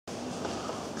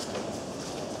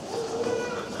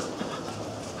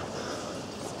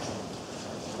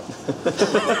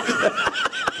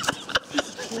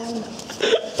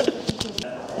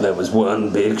There was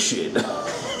one big shit.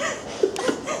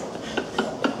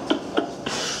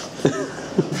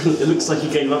 It looks like he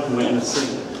gave up and went in a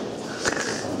sink.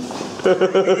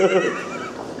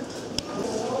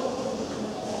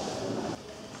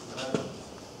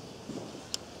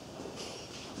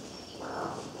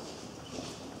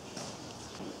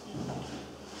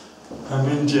 I'm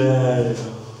in jail.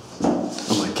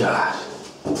 Oh my god.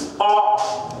 Oh!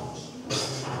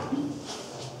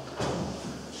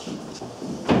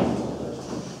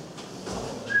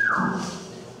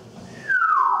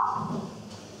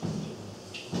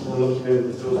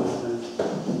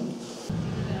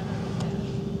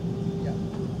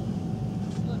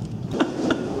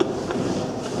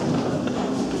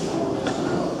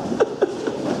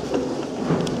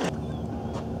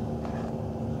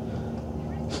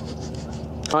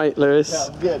 Right, Lewis. Yeah,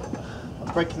 I'm good.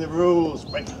 I'm breaking the rules,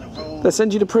 They'll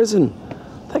send you to prison.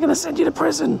 They're gonna send you to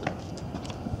prison.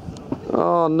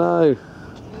 Oh no.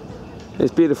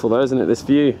 It's beautiful though, isn't it, this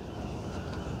view?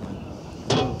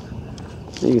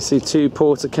 You can see 2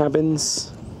 porter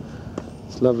cabins.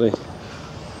 It's lovely.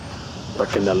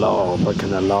 Breaking the law,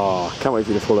 breaking the law. Can't wait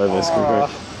for you to fall over. It's gonna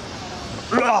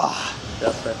be great.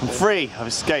 I'm free. I've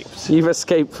escaped. You've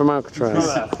escaped from Alcatraz.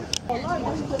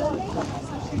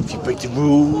 If you break the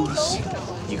rules,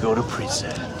 you go to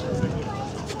prison.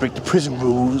 If you break the prison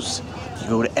rules, you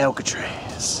go to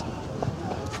Alcatraz.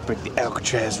 If you break the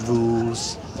Alcatraz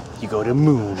rules, you go to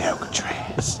Moon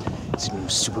Alcatraz. It's a new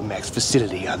Supermax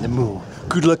facility on the moon.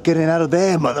 Good luck getting out of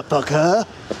there, motherfucker.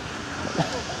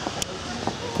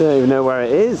 Don't even know where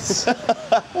it is.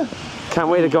 Can't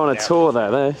wait to go on a tour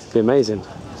there. It'd be amazing.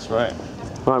 That's right.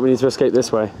 Right, we need to escape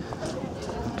this way.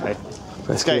 Okay.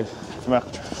 Escape from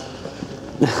Alcatraz.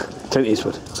 Clint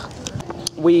Eastwood.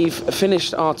 We've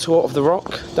finished our tour of the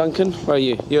Rock. Duncan, where are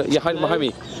you? You're hiding behind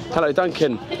me. Hello,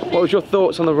 Duncan. What was your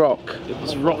thoughts on the Rock? It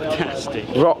was rocktastic.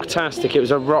 Rocktastic. It was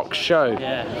a rock show.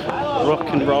 Yeah. Rock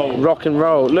and roll. Rock and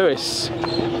roll. Lewis,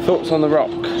 thoughts on the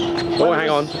Rock? Oh, hang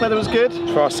on. Weather was good.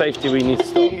 For our safety, we need to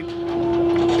stop.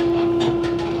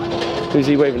 Who's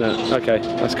he waving at? Okay,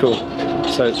 that's cool.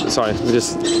 So, sorry, we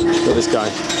just got this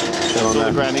guy. On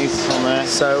there. Grannies on there.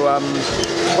 So,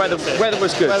 weather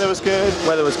was good. Weather was good.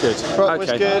 Weather was good. Rock was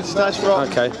good. Nice rock.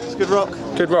 Okay. It's good rock.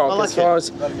 Good rock. I like as far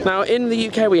as now, in the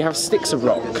UK, we have sticks of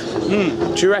rock.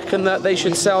 Do you reckon that they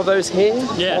should sell those here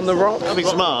on the Rock? That'd be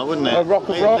smart, wouldn't it? A rock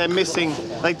of rock. They're missing.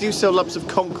 They do sell lumps of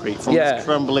concrete from Yeah. this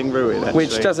crumbling ruin. Actually.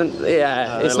 Which doesn't.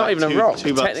 Yeah, it's not like even a rock.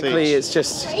 $2 Technically, each. it's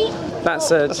just. That's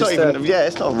That's not even. Yeah,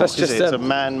 it's not a rock. that's Is just it? It's a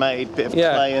man-made bit of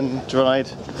clay and dried.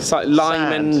 It's like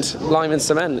lime sand. and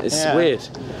cement. It's Yeah. weird.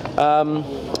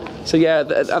 So yeah,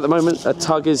 at the moment, a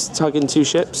tug is tugging 2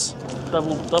 ships.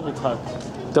 Double tug.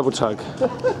 Double tug.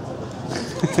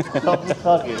 Double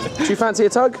tugging. Do you fancy a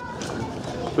tug?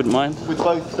 Wouldn't mind. With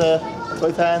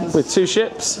both hands. With 2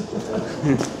 ships.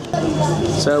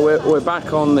 So we're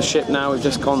back on the ship now. We've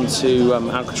just gone to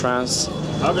Alcatraz.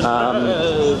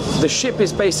 The ship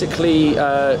is basically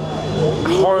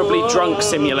Horribly Drunk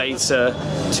Simulator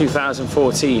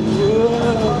 2014.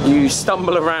 You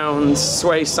stumble around,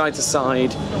 sway side to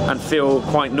side, and feel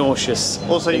quite nauseous.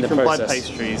 Also, in you the can process. buy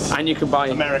pastries. And you can buy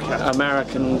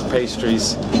American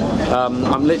pastries. I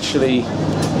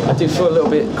do feel a little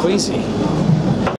bit queasy.